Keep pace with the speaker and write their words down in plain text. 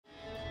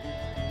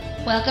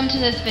Welcome to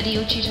this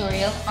video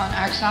tutorial on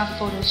ArcSoft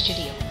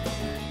PhotoStudio.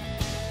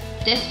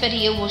 This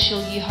video will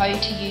show you how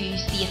to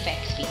use the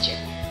effects feature.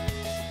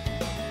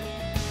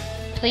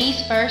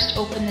 Please first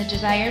open the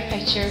desired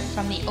picture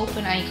from the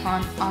open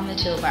icon on the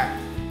toolbar.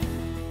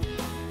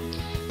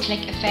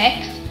 Click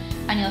Effects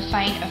and you'll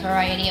find a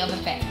variety of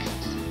effects.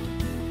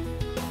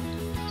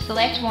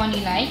 Select one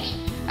you like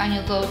and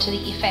you'll go to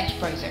the effect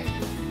browser.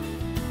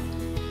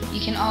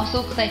 You can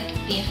also click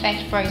the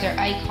effect browser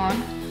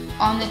icon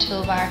on the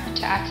toolbar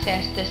to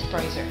access this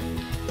browser.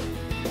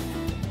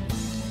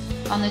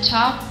 On the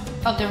top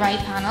of the right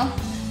panel,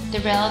 the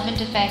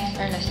relevant effects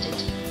are listed.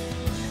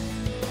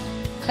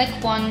 Click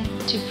one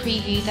to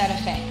preview that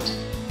effect.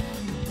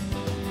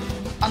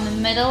 On the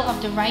middle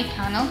of the right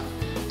panel,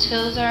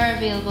 tools are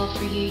available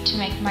for you to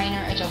make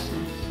minor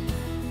adjustments.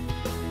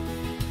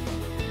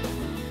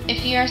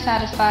 If you are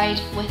satisfied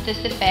with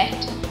this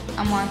effect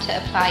and want to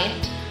apply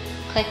it,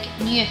 click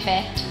New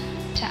Effect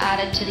to add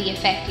it to the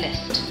effect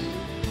list.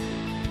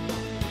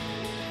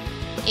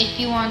 If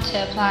you want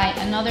to apply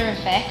another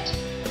effect,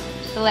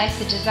 select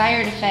the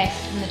desired effect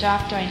from the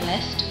drop-down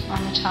list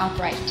on the top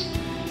right.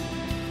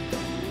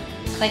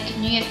 Click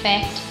New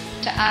Effect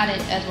to add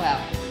it as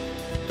well.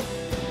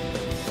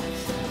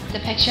 The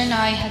picture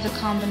now has a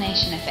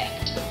combination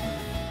effect.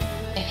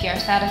 If you are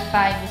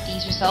satisfied with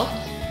these results,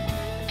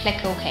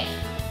 click OK.